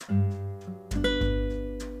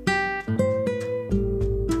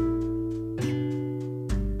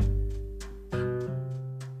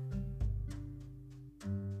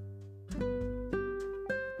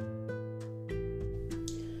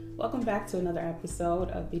welcome back to another episode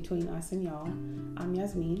of Between Us and Y'all. I'm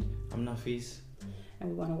Yasmin. I'm Nafis. And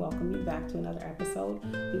we want to welcome you back to another episode.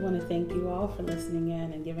 We want to thank you all for listening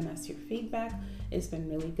in and giving us your feedback. It's been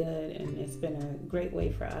really good, and it's been a great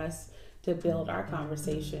way for us to build our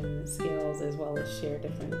conversation skills as well as share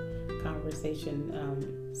different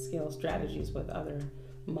conversation skill strategies with other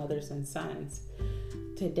mothers and sons.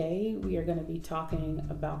 Today, we are going to be talking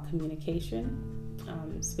about communication.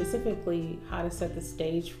 Specifically how to set the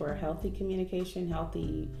stage for healthy communication,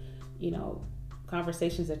 healthy,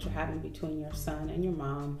 conversations that you're having between your son and your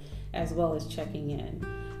mom, as well as checking in.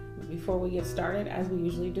 Before we get started, as we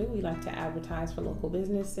usually do, we like to advertise for local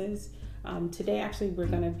businesses. Today, actually, we're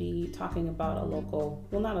going to be talking about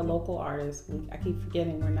not a local artist. I keep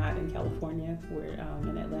forgetting we're not in California. We're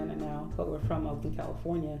in Atlanta now, but we're from Oakland,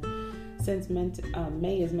 California. Since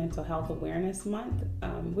May is Mental Health Awareness Month,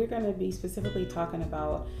 we're going to be specifically talking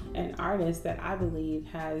about an artist that I believe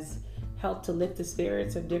has helped to lift the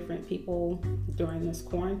spirits of different people during this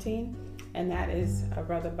quarantine. And that is a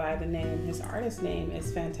brother by the name, his artist name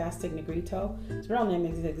is Fantastic Negrito. His real name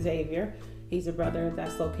is Xavier. He's a brother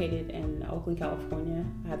that's located in Oakland, California.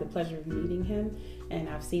 I had the pleasure of meeting him, and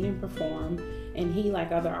I've seen him perform. And he,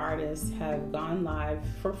 like other artists, have gone live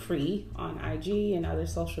for free on IG and other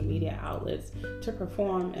social media outlets to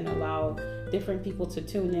perform and allow different people to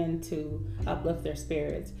tune in to uplift their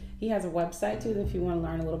spirits. He has a website too, if you want to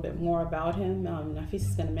learn a little bit more about him. Nafis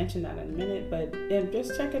is going to mention that in a minute, but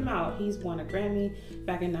just check him out. He's won a Grammy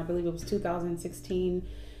back in, I believe it was 2016.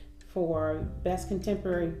 For Best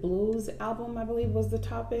Contemporary Blues Album, I believe was the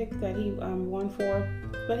topic that he won for.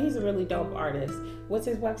 But he's a really dope artist. What's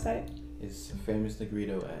his website? It's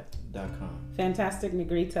famousnegrito.com. Fantastic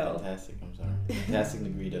Negrito.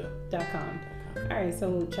 Fantasticnegrito.com. All right,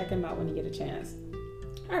 so check him out when you get a chance.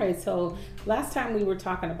 All right, so last time we were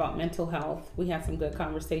talking about mental health. We had some good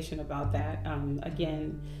conversation about that.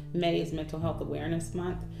 Again, May is Mental Health Awareness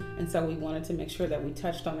Month, and so we wanted to make sure that we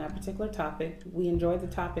touched on that particular topic. We enjoyed the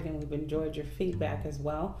topic, and we've enjoyed your feedback as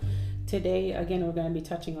well. Today, again, we're going to be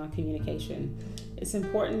touching on communication. It's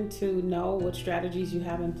important to know what strategies you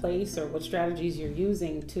have in place or what strategies you're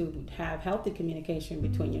using to have healthy communication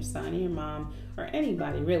between your son and your mom, or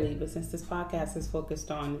anybody really, but since this podcast is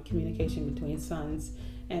focused on communication between sons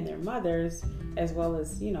and their mothers, as well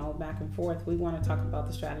as, back and forth, we want to talk about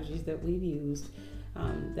the strategies that we've used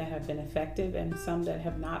that have been effective and some that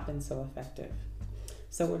have not been so effective.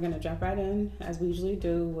 So we're going to jump right in, as we usually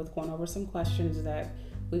do, with going over some questions that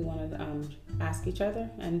we want to ask each other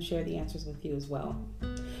and share the answers with you as well. All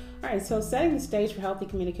right, so setting the stage for healthy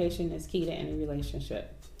communication is key to any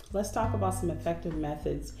relationship. Let's talk about some effective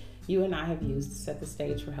methods you and I have used to set the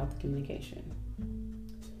stage for healthy communication.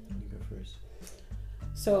 You go first.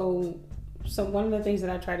 So one of the things that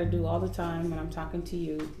I try to do all the time when I'm talking to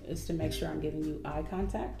you is to make sure I'm giving you eye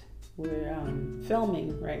contact. We're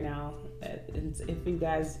filming right now. If you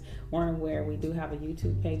guys weren't aware, we do have a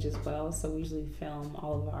YouTube page as well, so we usually film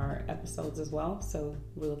all of our episodes as well. So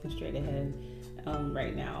we're looking straight ahead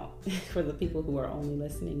right now for the people who are only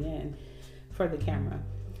listening in for the camera.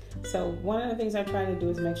 So one of the things I try to do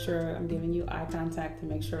is make sure I'm giving you eye contact to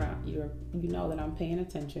make sure you know that I'm paying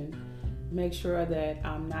attention. Make sure that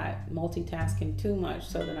I'm not multitasking too much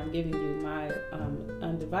so that I'm giving you my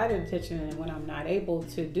undivided attention. And when I'm not able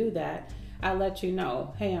to do that, I let you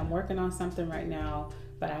know, hey, I'm working on something right now,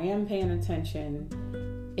 but I am paying attention.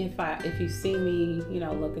 If you see me,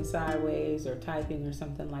 looking sideways or typing or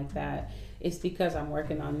something like that, it's because I'm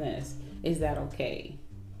working on this. Is that okay?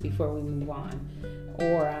 Before we move on.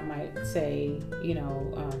 Or I might say,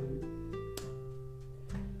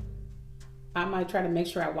 I might try to make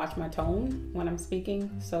sure I watch my tone when I'm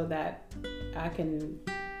speaking so that I can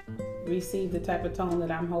receive the type of tone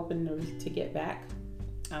that I'm hoping to get back.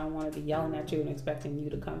 I don't want to be yelling at you and expecting you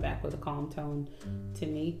to come back with a calm tone to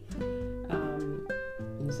me.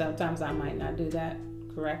 Sometimes I might not do that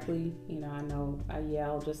correctly. I know I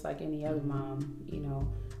yell just like any other mom,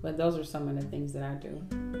 but those are some of the things that I do.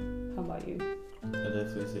 How about you? I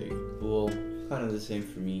definitely say, kind of the same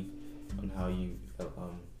for me on how you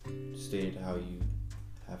stated how you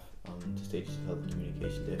have to stage healthy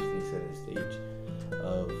communication. Definitely set a stage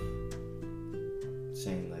of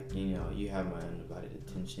saying you have my undivided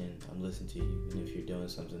attention. I'm listening to you, and if you're doing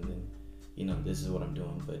something, then this is what I'm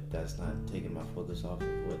doing. But that's not taking my focus off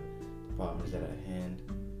of what the problem is at hand.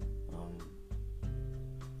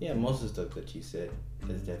 Most of the stuff that you said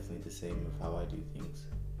is definitely the same of how I do things.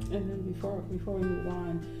 And then before we move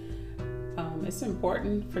on, it's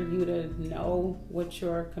important for you to know what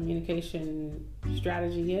your communication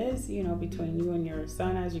strategy is, between you and your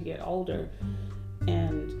son as you get older.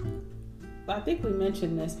 And I think we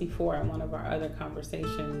mentioned this before in one of our other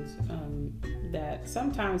conversations, that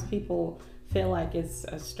sometimes people feel like it's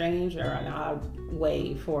a strange or an odd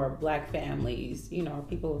way for Black families, or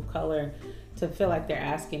people of color, to feel like they're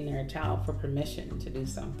asking their child for permission to do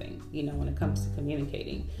something, when it comes to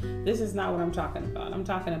communicating. This is not what I'm talking about. I'm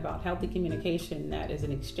talking about healthy communication that is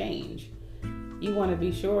an exchange. You want to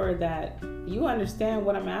be sure that you understand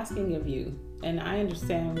what I'm asking of you, and I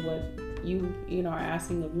understand what you are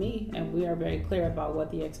asking of me, and we are very clear about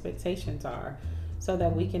what the expectations are, so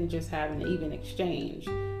that we can just have an even exchange.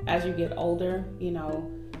 As you get older, you're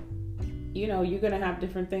going to have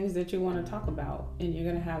different things that you want to talk about, and you're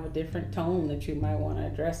going to have a different tone that you might want to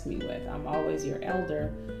address me with. I'm always your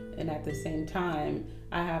elder, and at the same time,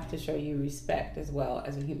 I have to show you respect as well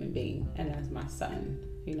as a human being and as my son,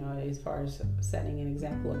 as far as setting an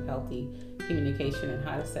example of healthy communication and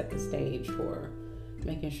how to set the stage for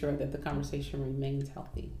making sure that the conversation remains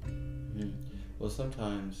healthy. Mm-hmm. Well,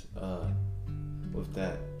 sometimes with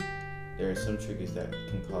that, there are some triggers that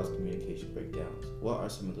can cause communication breakdowns. What are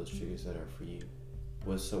some of those triggers that are for you?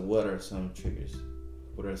 What are some triggers?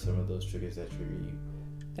 What are some of those triggers that trigger you?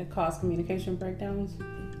 That cause communication breakdowns?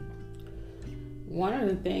 One of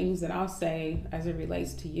the things that I'll say as it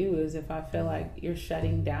relates to you is if I feel like you're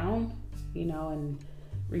shutting down, and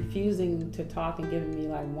refusing to talk and giving me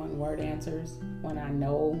like one-word answers when I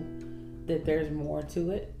know that there's more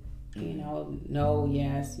to it, no,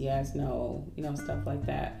 yes, no, stuff like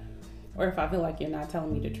that. Or if I feel like you're not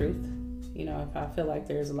telling me the truth, if I feel like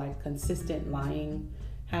there's like consistent lying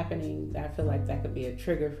happening, I feel like that could be a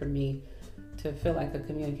trigger for me to feel like a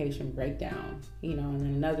communication breakdown, and then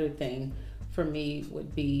another thing for me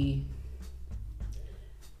would be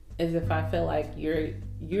is if I feel like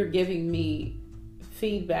you're giving me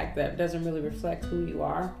feedback that doesn't really reflect who you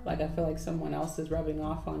are. Like I feel like someone else is rubbing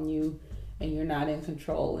off on you and you're not in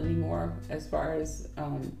control anymore as far as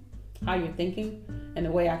how you're thinking. And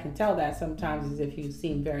the way I can tell that sometimes is if you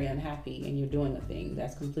seem very unhappy and you're doing a thing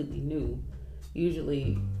that's completely new.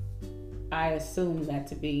 Usually I assume that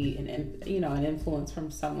to be an influence from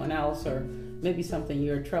someone else, or maybe something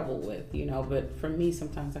you're in trouble with, but for me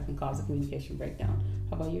sometimes that can cause a communication breakdown.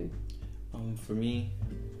 How about you? For me,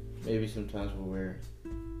 maybe sometimes when we're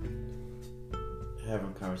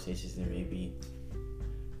having conversations, there may be,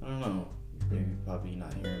 maybe probably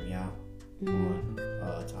not hearing me out on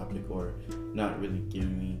a topic, or not really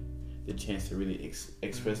giving me the chance to really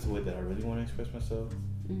express the way that I really want to express myself.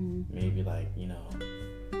 Maybe like,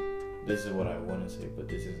 this is what I want to say, but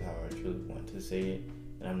this is how I truly want to say it,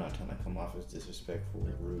 and I'm not trying to come off as disrespectful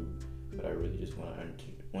or rude, but I really just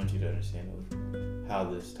want you to understand how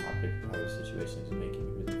this topic, how this situation is making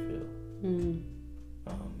me really feel.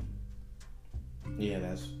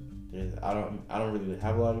 I don't really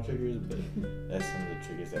have a lot of triggers, but that's some of the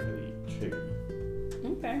triggers that really trigger me.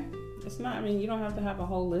 Okay. It's not, you don't have to have a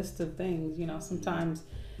whole list of things. Sometimes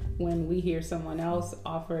when we hear someone else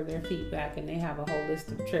offer their feedback and they have a whole list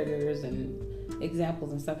of triggers and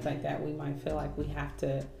examples and stuff like that, we might feel like we have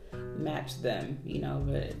to match them,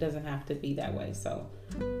 but it doesn't have to be that way. So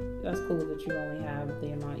that's cool that you only have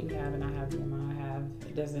the amount you have and I have the amount I have.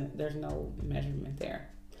 There's no measurement there.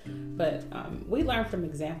 But we learn from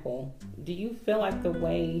example. Do you feel like the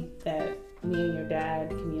way that me and your dad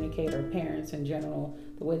communicate, or parents in general,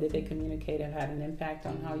 the way that they communicate have had an impact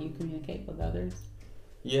on how you communicate with others?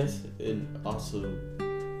 Yes, and also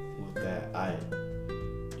with that,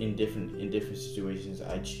 in different situations,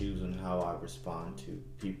 I choose on how I respond to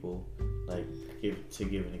people. Like, to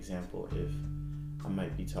give an example, if I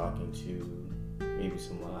might be talking to maybe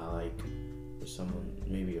someone I like, or someone,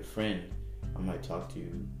 maybe a friend, I might talk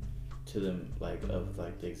to them like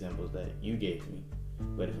the examples that you gave me.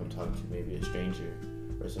 But if I'm talking to maybe a stranger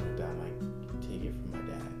or something like that, I might take it from my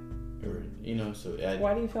dad, or so.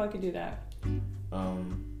 Why do you feel like you do that?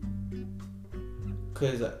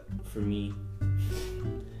 Because for me,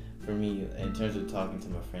 in terms of talking to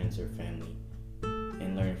my friends or family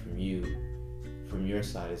and learning from your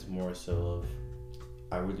side, it's more so of,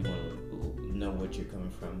 I really want to know what you're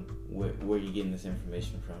coming from, where you're getting this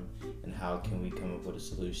information from, and how can we come up with a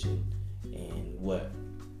solution, and what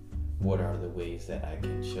are the ways that I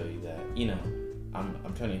can show you that,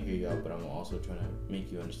 I'm trying to hear you out, but I'm also trying to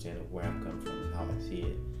make you understand where I'm coming from and how I see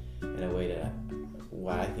it, in a way that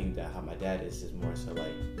why I think that how my dad is more so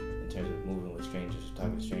like, in terms of moving with strangers,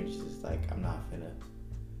 talking to strangers, is like, I'm not gonna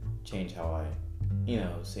change how I,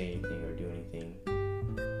 say anything or do anything.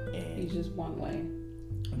 And he's just one way.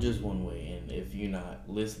 Just one way, and if you're not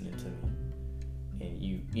listening to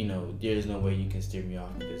me, and there's no way you can steer me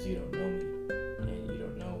off because you don't know me, and you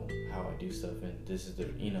don't know how I do stuff, and this is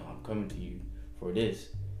I'm coming to you for this,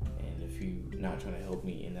 and if you're not trying to help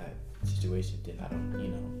me in that situation, then I don't, then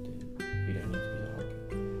you don't need to be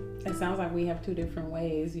talking. It sounds like we have two different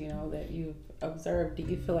ways, that you've observed. Do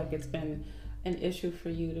you feel like it's been an issue for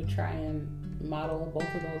you to try and model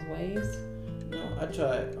both of those ways? No,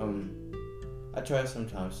 I try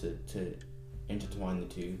sometimes to intertwine the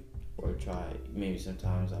two, or try, maybe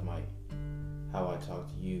sometimes how I talk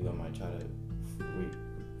to you, I might try to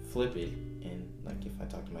flip it, and like if I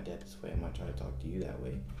talk to my dad this way, I might try to talk to you that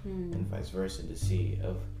way, and vice versa, to see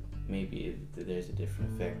if maybe there's a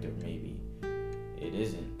different effect, or maybe it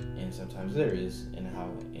isn't. And sometimes there is, and how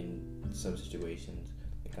in some situations,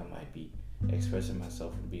 like I might be expressing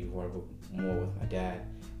myself and be vulnerable more with my dad,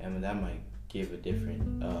 and that might give a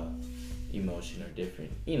different emotion or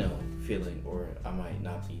different, feeling, or I might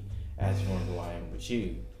not be as vulnerable I am with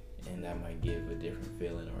you, and that might give a different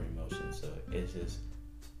feeling or emotion. So it's just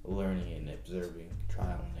learning and observing,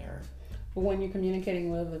 trial and error. But when you're communicating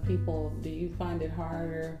with other people, do you find it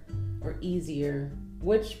harder or easier?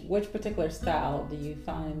 Which particular style do you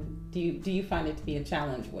find it to be a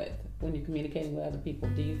challenge with when you're communicating with other people?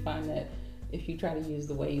 Do you find that if you try to use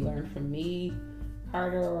the way you learned from me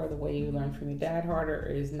harder, or the way you learned from your dad harder,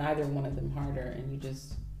 or is neither one of them harder and you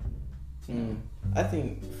just... I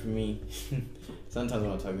think for me, sometimes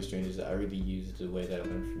when I talk to strangers, I really use the way that I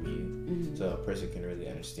learned from you, so a person can really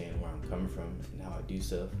understand where I'm coming from and how I do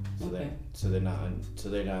stuff. So they're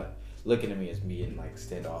not looking at me as being like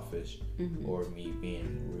standoffish, or me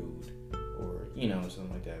being rude, or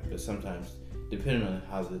something like that. But sometimes, depending on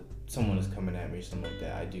how someone is coming at me or something like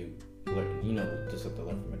that, I do learn, just have to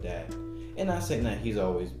learn from my dad. And not saying that he's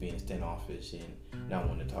always being standoffish and not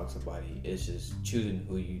wanting to talk to somebody. It's just choosing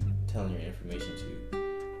who you telling your information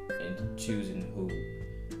to, and choosing who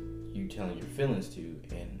you telling your feelings to.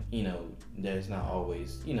 And there's not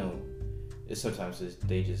always, it's sometimes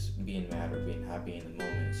they just being mad or being happy in the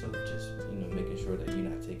moment. So just making sure that you're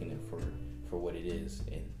not taking it for what it is,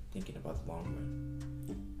 and thinking about the long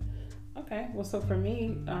run. Okay, well, so for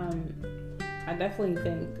me, I definitely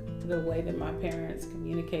think the way that my parents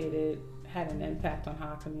communicated had an impact on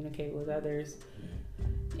how I communicate with others.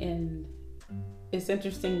 And it's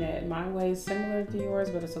interesting that my way is similar to yours,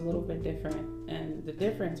 but it's a little bit different. And the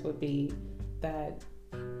difference would be that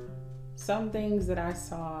some things that I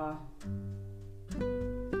saw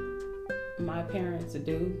my parents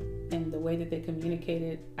do and the way that they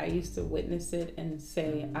communicated, I used to witness it and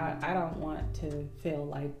say, I don't want to feel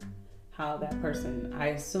like how I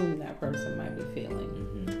assume that person might be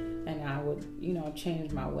feeling. And I would,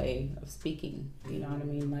 change my way of speaking. You know what I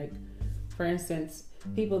mean? Like, for instance,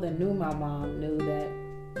 people that knew my mom knew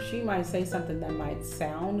that she might say something that might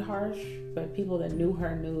sound harsh, but people that knew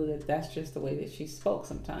her knew that that's just the way that she spoke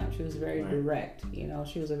sometimes. She was very direct.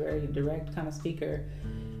 She was a very direct kind of speaker.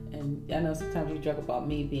 And I know sometimes you joke about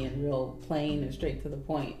me being real plain and straight to the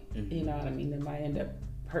point. You know what I mean? That might end up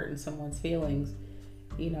hurting someone's feelings.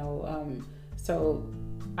 So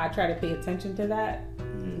I try to pay attention to that,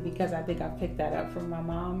 because I think I picked that up from my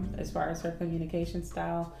mom as far as her communication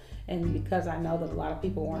style. And because I know that a lot of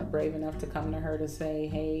people weren't brave enough to come to her to say,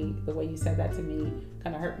 hey, the way you said that to me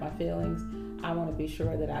kind of hurt my feelings, I want to be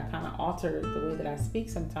sure that I kind of alter the way that I speak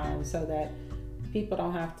sometimes, so that people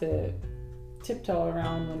don't have to tiptoe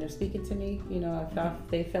around when they're speaking to me. If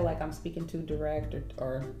they feel like I'm speaking too direct,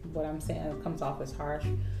 or what I'm saying comes off as harsh.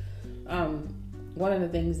 One of the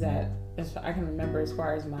things that I can remember as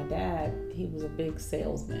far as my dad, he was a big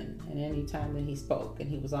salesman, and any time that he spoke, and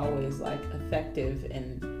he was always like effective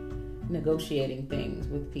in negotiating things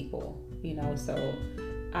with people, so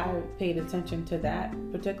I paid attention to that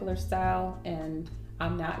particular style. And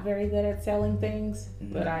I'm not very good at selling things,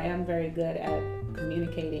 but I am very good at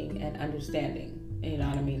communicating and understanding, you know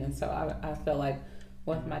what I mean? And so I feel like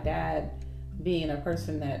with my dad being a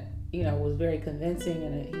person that was very convincing,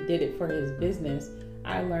 and he did it for his business,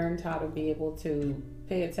 I learned how to be able to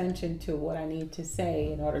pay attention to what I need to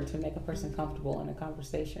say in order to make a person comfortable in a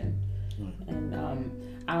conversation. And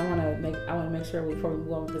I want to make sure before we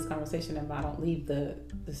go on with this conversation that I don't leave the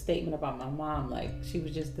statement about my mom like she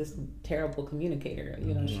was just this terrible communicator.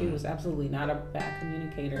 She was absolutely not a bad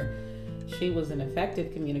communicator. She was an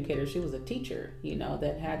effective communicator. She was a teacher,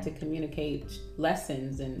 that had to communicate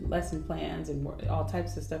lessons and lesson plans and all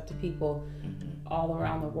types of stuff to people all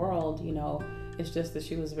around the world. It's just that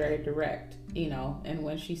she was very direct, and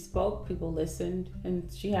when she spoke, people listened, and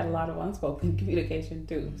she had a lot of unspoken communication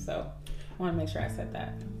too. So I want to make sure I said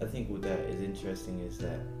that. I think what that is interesting is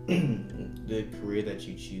that the career that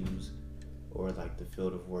you choose, or like the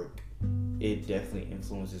field of work, it definitely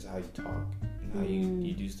influences how you talk and how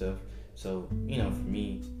you do stuff. So, for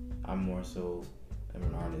me, I'm more so, I'm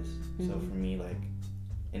an artist. So for me, like,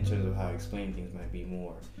 in terms of how I explain things might be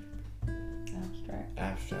more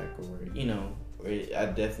abstract, or I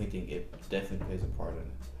definitely think it definitely plays a part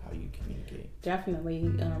in how you communicate.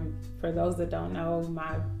 Definitely. For those that don't know,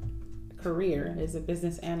 my career is a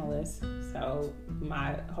business analyst. So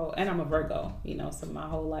and I'm a Virgo, so my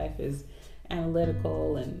whole life is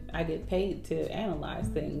analytical, and I get paid to analyze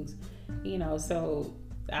things, so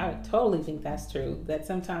I totally think that's true, that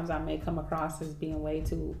sometimes I may come across as being way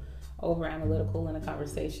too over analytical in a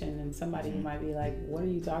conversation, and somebody might be like, what are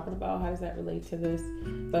you talking about? How does that relate to this?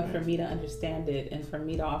 But for me to understand it and for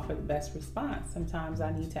me to offer the best response, sometimes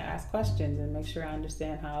I need to ask questions and make sure I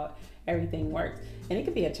understand how everything works. And it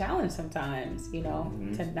could be a challenge sometimes,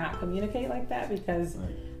 to not communicate like that, because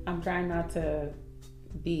I'm trying not to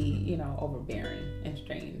be, overbearing and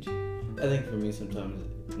strange. I think for me sometimes,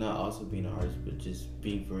 not also being an artist, but just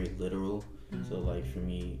being very literal. So like for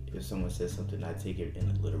me, if someone says something, I take it in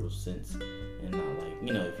a literal sense, and not like,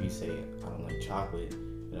 if you say I don't like chocolate,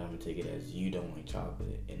 then I'm gonna take it as you don't like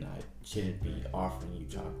chocolate, and I shouldn't be offering you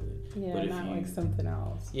chocolate. Yeah, but not like something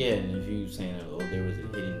else. Yeah, and if you saying, there was a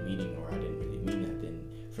hidden meaning, or I didn't really mean that, then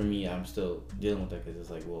for me, I'm still dealing with that, because it's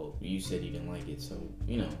like, well, you said you didn't like it, so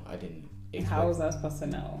I didn't. How was I supposed to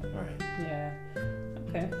know? Right. Yeah.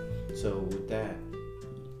 Okay. So with that,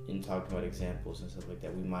 in talking about examples and stuff like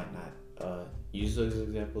that, we might not use those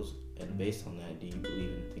examples, and based on that, do you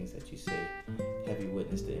believe in the things that you say? Have you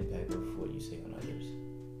witnessed the impact of what you say on others?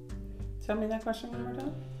 Tell me that question one more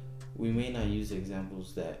time. We may not use the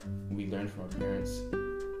examples that we learned from our parents.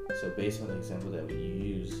 So based on the example that you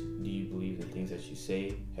use, do you believe in things that you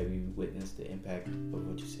say? Have you witnessed the impact of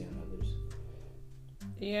what you say on others?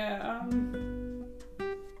 Yeah,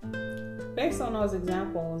 based on those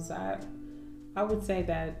examples, I would say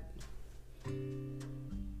that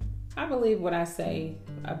I believe what I say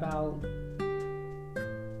about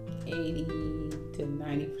 80 to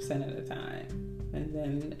 90% of the time. And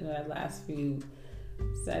then the last few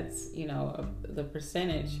sets, the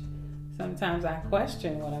percentage, sometimes I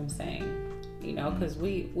question what I'm saying, because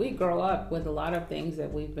we grow up with a lot of things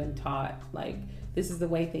that we've been taught, like, this is the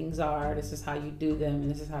way things are, this is how you do them,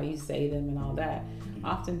 and this is how you say them, and all that.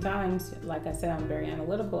 Oftentimes, like I said, I'm very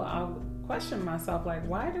analytical. I'll question myself, like,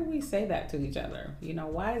 why do we say that to each other?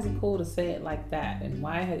 Why is it cool to say it like that? And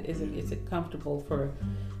why is it comfortable for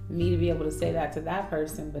me to be able to say that to that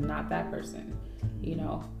person, but not that person?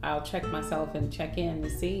 I'll check myself and check in to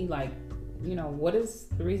see, like, what is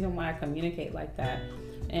the reason why I communicate like that?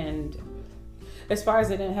 And as far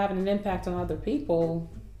as it having an impact on other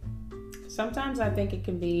people, sometimes I think it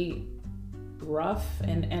can be rough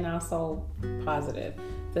and also positive.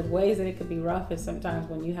 The ways that it could be rough is sometimes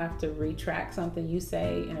when you have to retract something you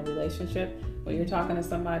say in a relationship, when you're talking to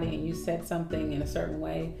somebody and you said something in a certain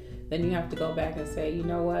way, then you have to go back and say, you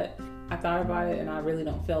know what, I thought about it and I really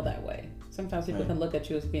don't feel that way. Sometimes people can look at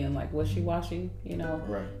you as being like wishy-washy,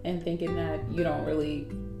 and thinking that you don't really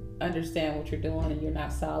understand what you're doing and you're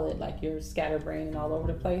not solid, like you're scatterbrained and all over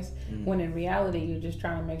the place, when in reality you're just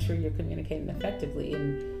trying to make sure you're communicating effectively.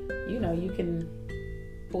 And you can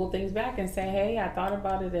pull things back and say, hey, I thought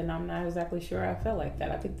about it and I'm not exactly sure I feel like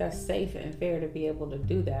that. I think that's safe and fair to be able to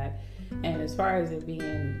do that. And as far as it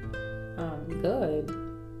being good,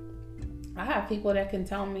 I have people that can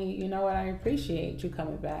tell me, you know what, I appreciate you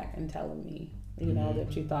coming back and telling me,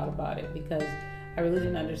 that you thought about it, because I really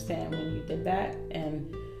didn't understand when you did that,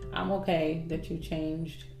 and I'm okay that you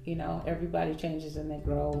changed. Everybody changes and they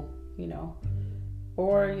grow,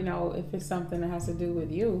 or, if it's something that has to do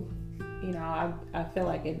with you, I feel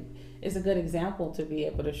like it is a good example to be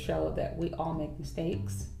able to show that we all make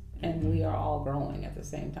mistakes and we are all growing at the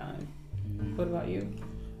same time. What about you?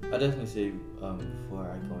 I definitely say, before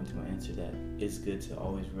I go into my answer, that it's good to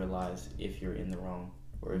always realize if you're in the wrong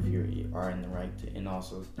or if you are in the right, and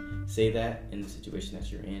also say that in the situation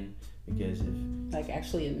that you're in, because if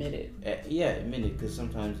actually admit it. Admit it, because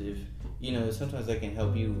sometimes sometimes that can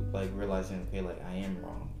help you, like, realizing, okay, like, I am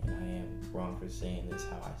wrong, and I am wrong for saying this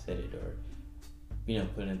how I said it, or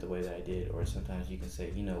putting it the way that I did. Or sometimes you can say,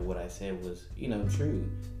 what I said was true,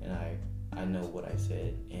 and I know what I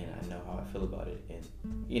said, and I know how I feel about it, and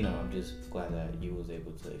I'm just glad that you was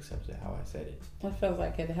able to accept it how I said it. It feels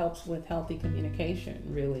like it helps with healthy communication,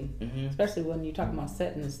 really, especially when you're talking about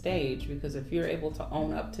setting the stage, because if you're able to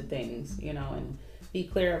own up to things, and be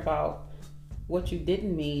clear about what you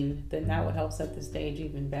didn't mean, then that would help set the stage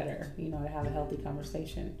even better, to have a healthy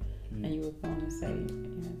conversation. And you were going to say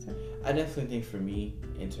an answer? I definitely think for me,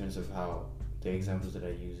 in terms of how the examples that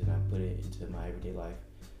I use and I put it into my everyday life,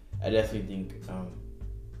 I definitely think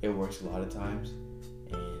it works a lot of times.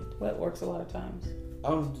 And what works a lot of times?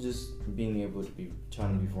 Just being able to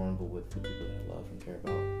trying to be vulnerable with the people that I love and care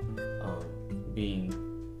about. Being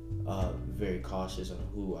very cautious on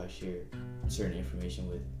who I share certain information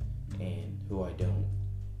with and who I don't.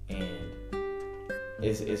 And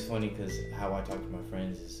it's funny because how I talk to my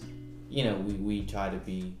friends is, we try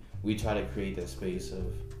to create that space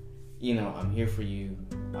of, I'm here for you.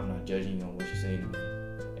 I'm not judging you on what you're saying to me.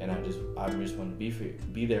 And I just want to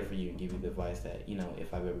be there for you and give you the advice that,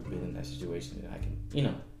 if I've ever been in that situation, then I can,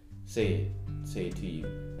 say it to you.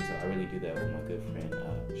 And so I really do that with my good friend,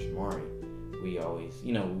 Shamari. We always,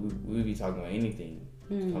 we be talking about anything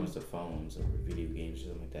when it comes to phones or video games or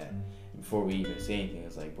something like that. And before we even say anything,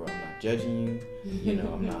 it's like, bro, I'm not judging you.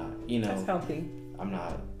 I'm not, That's healthy. I'm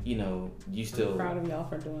not, you still... I'm proud of y'all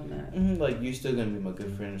for doing that. Like, you're still going to be my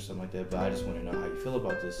good friend or something like that, but I just want to know how you feel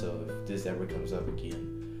about this, so if this ever comes up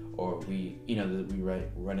again, or we, we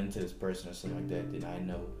run into this person or something like that, then I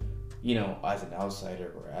know, as an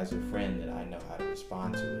outsider or as a friend, that I know how to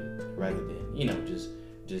respond to it, rather than,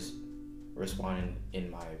 just responding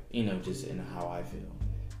in my, just in how I feel.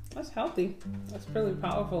 That's healthy. That's really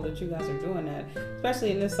powerful that you guys are doing that,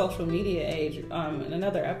 especially in this social media age. In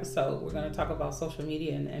another episode, we're going to talk about social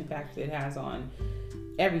media and the impact it has on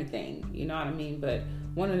everything. You know what I mean? But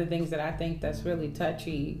one of the things that I think that's really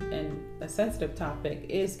touchy and a sensitive topic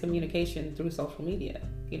is communication through social media.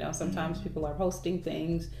 Sometimes people are posting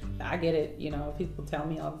things. I get it. People tell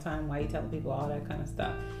me all the time, why you telling people all that kind of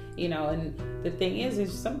stuff. And the thing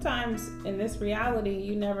is sometimes in this reality,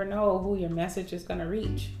 you never know who your message is going to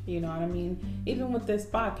reach. You know what I mean? Even with this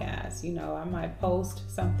podcast, I might post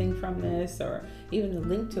something from this or even a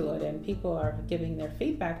link to it, and people are giving their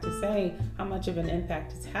feedback to say how much of an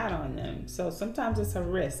impact it's had on them. So sometimes it's a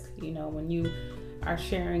risk, when you are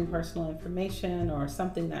sharing personal information or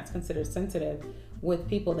something that's considered sensitive with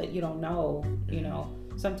people that you don't know,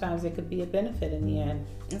 sometimes it could be a benefit in the end,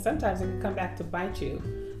 and sometimes it could come back to bite you.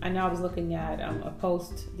 I know I was looking at a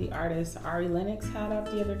post the artist Ari Lennox had up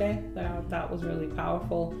the other day that I thought was really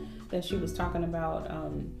powerful, that she was talking about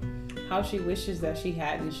how she wishes that she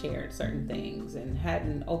hadn't shared certain things and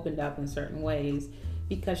hadn't opened up in certain ways,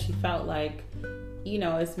 because she felt like,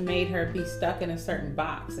 it's made her be stuck in a certain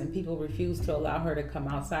box and people refuse to allow her to come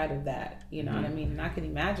outside of that. You know what I mean? And I can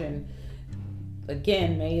imagine,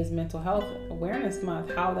 again, May is Mental Health Awareness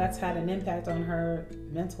Month, how that's had an impact on her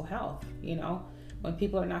mental health. When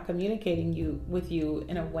people are not communicating with you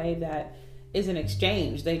in a way that is an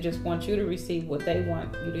exchange, they just want you to receive what they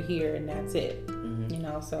want you to hear, and that's it.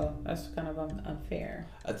 So that's kind of unfair.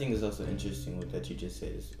 I think it's also interesting what that you just said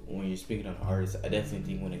is when you're speaking on artists, I definitely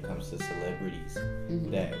think when it comes to celebrities,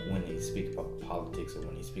 that when they speak about politics or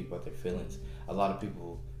when they speak about their feelings, a lot of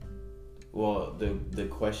people, the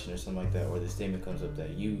question or something like that, or the statement comes up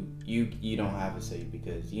that you don't have a say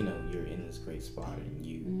because you're in this great spot and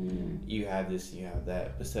you have this, you have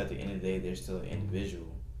that, but still at the end of the day, they're still an individual.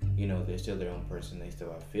 They're still their own person. They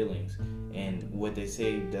still have feelings, and what they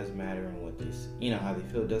say does matter, and what they, how they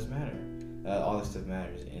feel does matter. All this stuff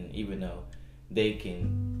matters, and even though they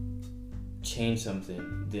can change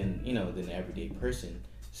something, then the everyday person,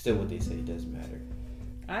 still what they say does matter.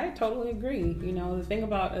 I totally agree. The thing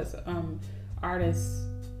about us artists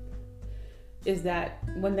is that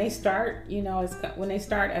when they start, when they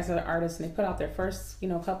start as an artist and they put out their first,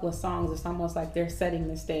 couple of songs, it's almost like they're setting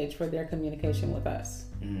the stage for their communication with us.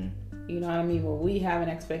 You know what I mean? Where we have an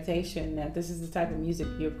expectation that this is the type of music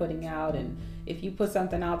you're putting out, and if you put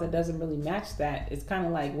something out that doesn't really match that, it's kind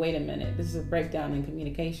of like, wait a minute, this is a breakdown in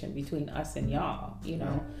communication between us and y'all,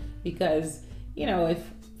 because, if,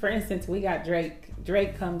 for instance, we got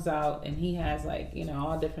Drake comes out and he has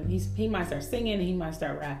all different, he might start singing and he might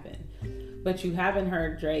start rapping, but you haven't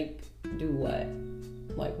heard Drake do what?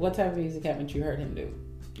 Like, what type of music haven't you heard him do?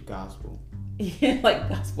 Gospel. Like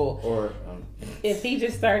gospel. Or if he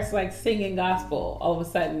just starts singing gospel, all of a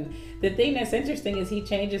sudden, the thing that's interesting is he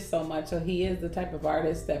changes so much. So he is the type of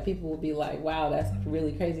artist that people will be like, wow, that's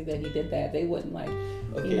really crazy that he did that. They wouldn't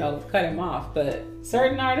cut him off. But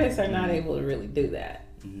certain artists are not able to really do that.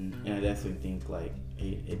 And I definitely think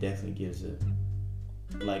it definitely gives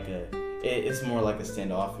it's more like a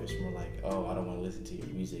standoffish, more like, oh, I don't want to listen to your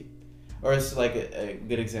music. Or it's like a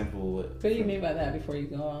good example. What do you mean by that before you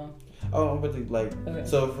go on? Oh, but okay.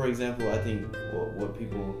 So for example, I think what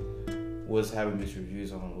people was having mixed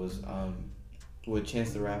reviews on was with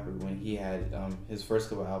Chance the Rapper, when he had his first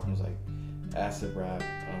couple albums like Acid Rap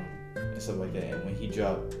and stuff like that, and when he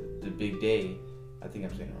dropped The Big Day, I think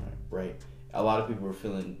I'm saying it right? A lot of people were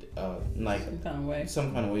feeling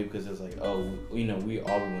some kind of way because it's like, oh, we all we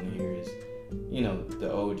want to hear is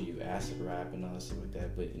the OG Acid Rap and all that stuff like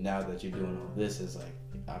that. But now that you're doing all this, it's like,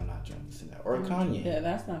 I'm not drunk, this and that. Or Kanye. Yeah,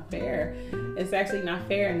 that's not fair. It's actually not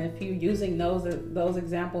fair. And if you're using those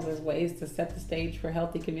examples as ways to set the stage for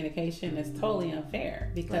healthy communication, it's totally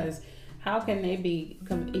unfair. Because how can they be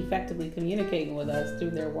effectively communicating with us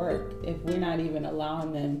through their work if we're not even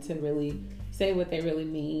allowing them to really say what they really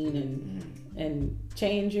mean and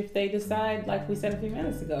change if they decide, like we said a few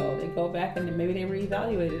minutes ago, they go back and maybe they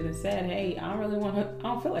reevaluated and said, hey, I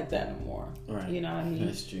don't feel like that anymore. Right. You know what I mean?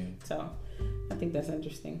 That's true. So I think that's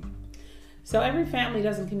interesting. So every family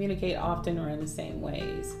doesn't communicate often or in the same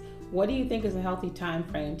ways. What do you think is a healthy time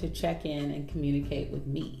frame to check in and communicate with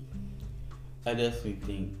me? I definitely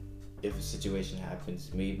think if a situation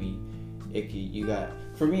happens, maybe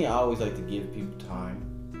for me, I always like to give people time,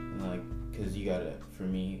 because you gotta, for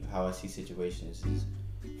me, how I see situations is,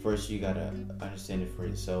 first you gotta understand it for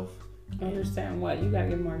yourself. Understand what? You gotta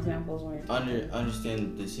give more examples when you're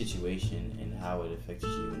understand the situation and how it affects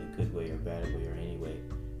you in a good way or bad way or any way.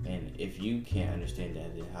 And if you can't understand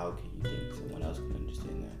that, then how can you think someone else can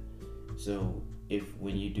understand that? So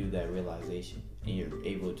when you do that realization and you're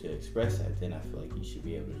able to express that, then I feel like you should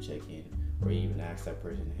be able to check in or even ask that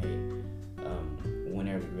person, hey,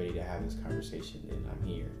 whenever you're ready to have this conversation, then I'm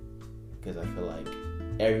here. Because I feel like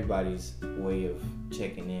everybody's way of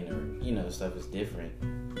checking in or, stuff is different.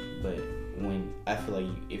 But I feel like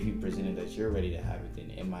if you presented that you're ready to have it,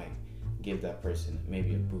 then it might give that person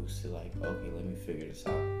maybe a boost to like, okay, let me figure this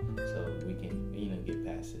out so we can, get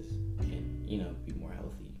past this and, be more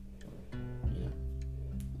healthy.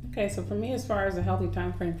 Okay, so for me, as far as a healthy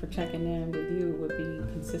time frame for checking in with you would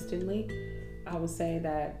be consistently. I would say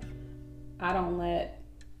that I don't let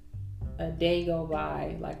a day go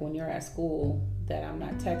by, like when you're at school, that I'm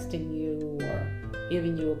not texting you or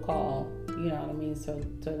giving you a call, you know what I mean? So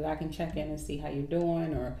that I can check in and see how you're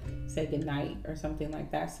doing or say goodnight or something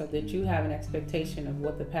like that, so that you have an expectation of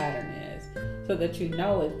what the pattern is, so that you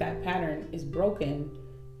know if that pattern is broken,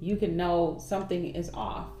 you can know something is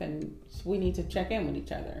off and we need to check in with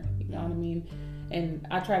each other, you know what I mean? And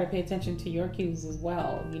I try to pay attention to your cues as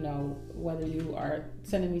well, whether you are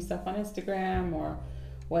sending me stuff on Instagram or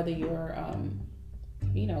whether you're,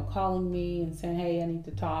 calling me and saying, hey, I need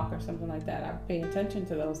to talk or something like that. I pay attention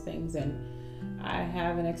to those things and I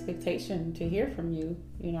have an expectation to hear from you,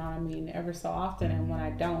 you know what I mean, ever so often. And when I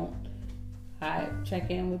don't, I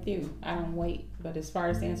check in with you. I don't wait. But as far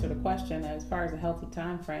as to answer the question, as far as a healthy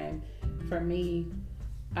time frame, for me,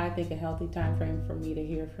 I think a healthy time frame for me to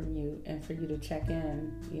hear from you and for you to check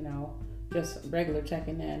in, just regular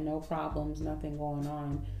checking in, no problems, nothing going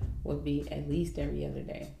on, would be at least every other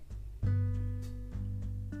day.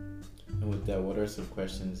 And with that, what are some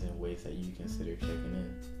questions and ways that you consider checking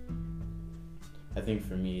in? I think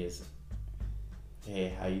for me is,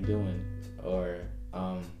 hey, how you doing? Or,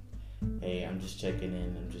 hey, I'm just checking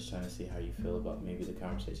in. I'm just trying to see how you feel about maybe the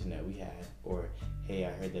conversation that we had. Or, hey,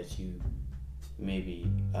 I heard that you maybe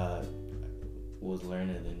was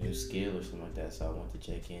learning a new skill or something like that, so I want to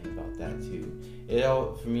check in about that too.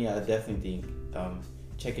 For me, I definitely think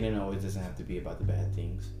checking in always doesn't have to be about the bad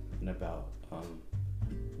things and about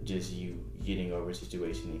just you getting over a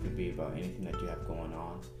situation. It could be about anything that you have going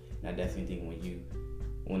on. And I definitely think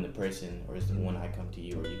when the person, or when I come to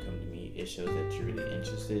you or you come to me, it shows that you're really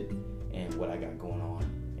interested in what I got going on,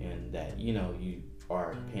 and that you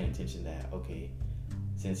are paying attention that, okay,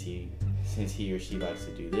 since he or she likes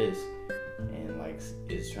to do this and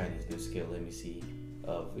is trying this new skill, let me see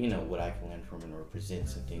of what I can learn from it, or present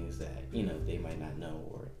some things that they might not know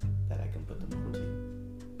or that I can put them on to.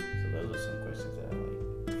 So those are some questions that I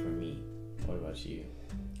like for me. What about you?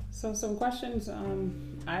 So some questions,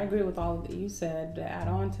 I agree with all that you said. To add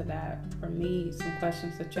on to that, for me, some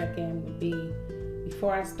questions to check in would be,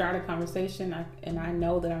 before I start a conversation and I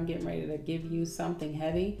know that I'm getting ready to give you something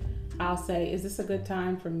heavy, I'll say, is this a good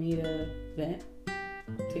time for me to vent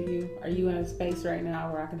to you? Are you in a space right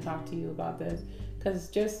now where I can talk to you about this? Because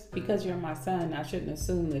just because you're my son, I shouldn't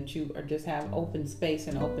assume that you are just have open space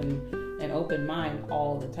and open mind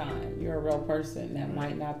all the time. You're a real person that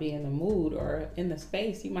might not be in the mood or in the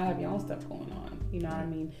space. You might have your own stuff going on. You know what I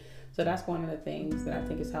mean? So that's one of the things that I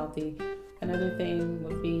think is healthy. Another thing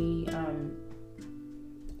would be,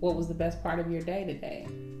 what was the best part of your day today?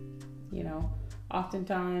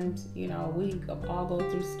 Oftentimes, we all go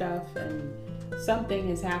through stuff and something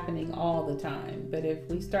is happening all the time. But if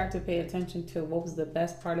we start to pay attention to what was the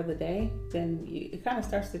best part of the day, then it kind of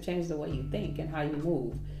starts to change the way you think and how you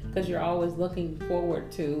move, because you're always looking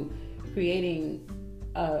forward to creating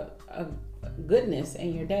a goodness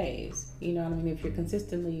in your days. You know what I mean? If you're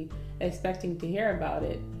consistently expecting to hear about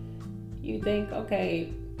it, you think,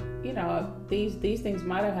 okay, you know, these things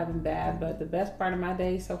might have been bad, but the best part of my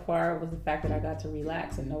day so far was the fact that I got to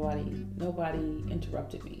relax and nobody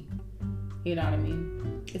interrupted me. You know what I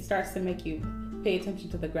mean? It starts to make you pay attention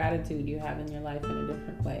to the gratitude you have in your life in a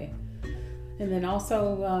different way. And then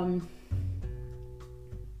also,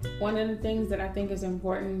 one of the things that I think is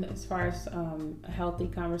important as far as a healthy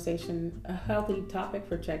conversation, a healthy topic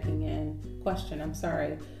for checking in,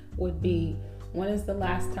 would be, when is the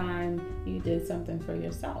last time you did something for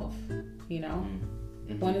yourself? You know,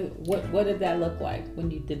 what did that look like when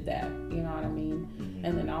you did that? You know what I mean?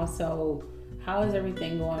 And then also, how is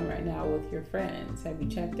everything going right now with your friends? Have you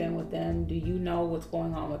checked in with them? Do you know what's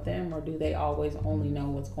going on with them, or do they always only know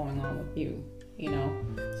what's going on with you? You know,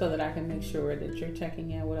 so that I can make sure that you're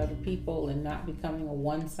checking in with other people and not becoming a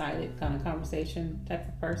one-sided kind of conversation type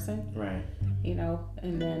of person. Right. You know,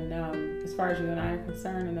 and then as far as you and I are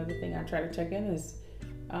concerned, another thing I try to check in is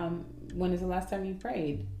when is the last time you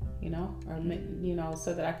prayed? You know, or you know,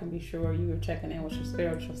 so that I can be sure you are checking in with your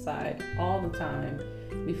spiritual side all the time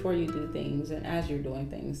before you do things and as you're doing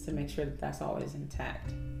things, to make sure that that's always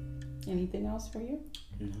intact. Anything else for you?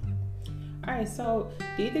 No. All right, so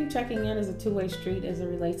do you think checking in is a two-way street as it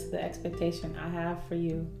relates to the expectation I have for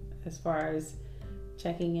you as far as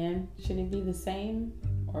checking in? Should it be the same,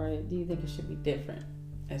 or do you think it should be different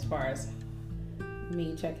as far as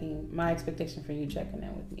my expectation for you checking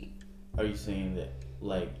in with me? Are you saying that,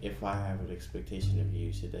 like, if I have an expectation of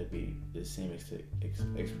you, should that be the same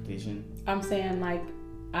expectation? I'm saying, like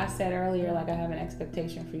I said earlier, like I have an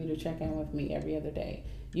expectation for you to check in with me every other day.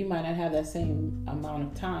 You might not have that same amount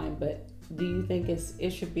of time, but do you think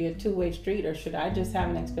it should be a two-way street, or should I just have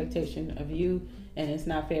an expectation of you and it's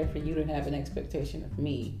not fair for you to have an expectation of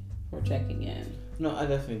me for checking in? No, I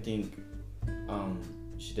definitely think you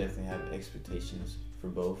should definitely have expectations for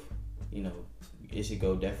both. You know, it should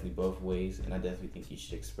go definitely both ways, and I definitely think you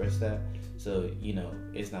should express that. So, you know,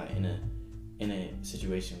 it's not in a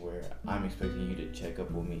situation where I'm expecting you to check up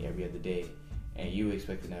with me every other day and you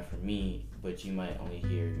expecting that from me, but you might only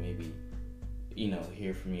hear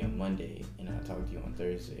from me on Monday and I'll talk to you on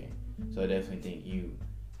Thursday. So I definitely think you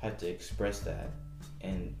have to express that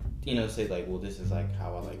and, you know, say like, well, this is like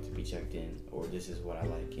how I like to be checked in, or this is what I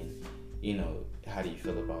like, and, you know, how do you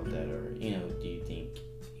feel about that? Or, you know, do you think,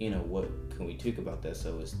 you know, what can we tweak about that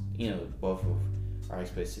so it's, you know, both of our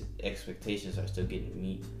expectations are still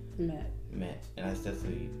getting met. And I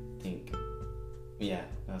definitely think, yeah,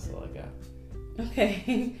 that's all I got.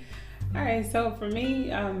 Okay. All right. So for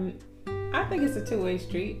me, I think it's a two-way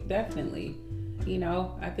street, definitely. You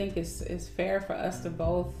know, I think it's fair for us to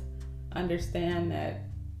both understand that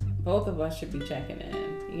both of us should be checking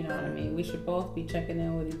in. You know what I mean? We should both be checking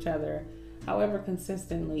in with each other, however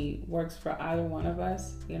consistently works for either one of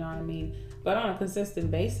us. You know what I mean? But on a consistent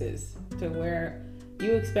basis, to where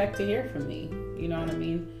you expect to hear from me. You know what I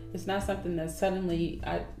mean? It's not something that suddenly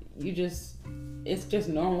it's just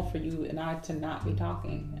normal for you and I to not be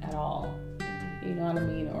talking at all. You know what I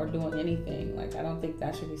mean? Or doing anything. Like, I don't think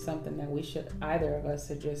that should be something that either of us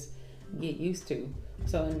should just get used to.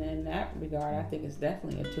 So in that regard, I think it's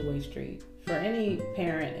definitely a two-way street for any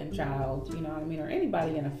parent and child, you know what I mean? Or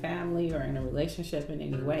anybody in a family or in a relationship in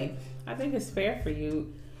any way. I think it's fair for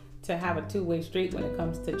you to have a two-way street when it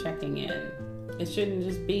comes to checking in. It shouldn't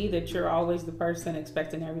just be that you're always the person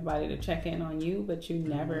expecting everybody to check in on you, but you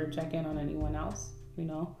never check in on anyone else, you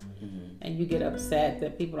know? And you get upset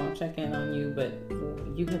that people don't check in on you, but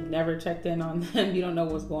you have never checked in on them. You don't know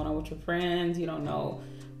what's going on with your friends. You don't know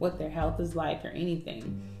what their health is like or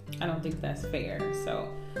anything. I don't think that's fair. So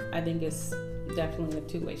I think it's definitely a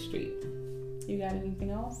two-way street. You got anything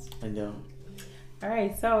else? I don't. All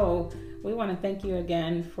right, so we want to thank you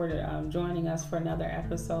again for joining us for another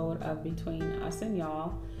episode of Between Us and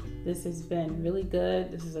Y'all. This has been really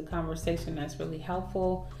good. This is a conversation that's really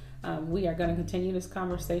helpful. We are going to continue this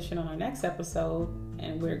conversation on our next episode,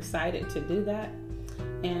 and we're excited to do that.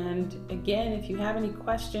 And again, if you have any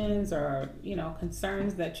questions or, you know,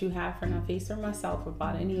 concerns that you have for Nafisa or myself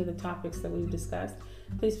about any of the topics that we've discussed,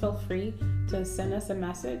 please feel free to send us a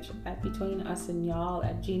message at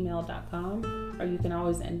betweenusandyall@gmail.com, or you can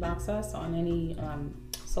always inbox us on any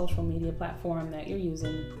social media platform that you're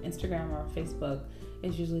using. Instagram or Facebook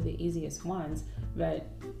is usually the easiest ones, but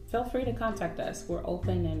feel free to contact us. We're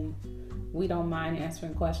open and we don't mind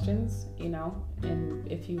answering questions, you know, and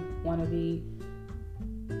if you want to be,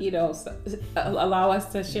 you know, allow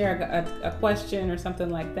us to share a question or something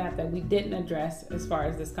like that we didn't address as far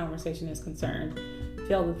as this conversation is concerned,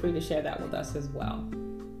 feel free to share that with us as well.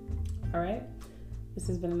 All right, this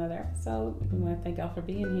has been another episode. We want to thank y'all for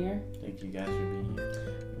being here. Thank you guys for being here.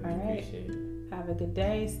 All right, have a good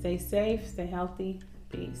day, stay safe, stay healthy.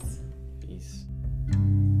 Peace.